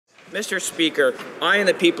Mr. Speaker, I and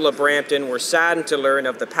the people of Brampton were saddened to learn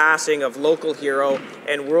of the passing of local hero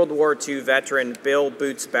and World War II veteran Bill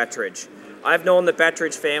Boots Bettridge. I've known the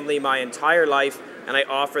Bettridge family my entire life, and I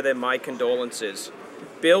offer them my condolences.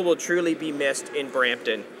 Bill will truly be missed in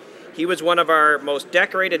Brampton. He was one of our most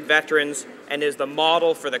decorated veterans and is the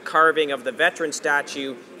model for the carving of the veteran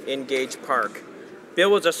statue in Gage Park. Bill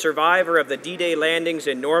was a survivor of the D-Day landings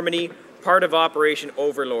in Normandy, part of Operation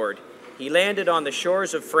Overlord. He landed on the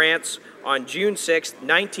shores of France on June 6,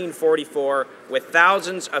 1944, with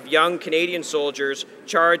thousands of young Canadian soldiers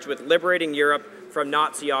charged with liberating Europe from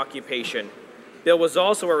Nazi occupation. Bill was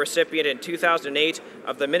also a recipient in 2008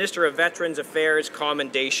 of the Minister of Veterans Affairs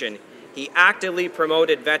Commendation. He actively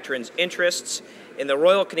promoted veterans' interests in the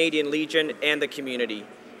Royal Canadian Legion and the community.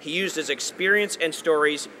 He used his experience and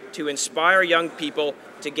stories to inspire young people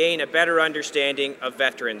to gain a better understanding of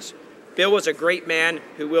veterans. Bill was a great man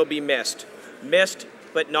who will be missed. Missed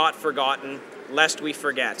but not forgotten, lest we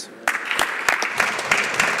forget.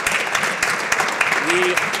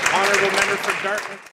 The honourable member for Dartmouth.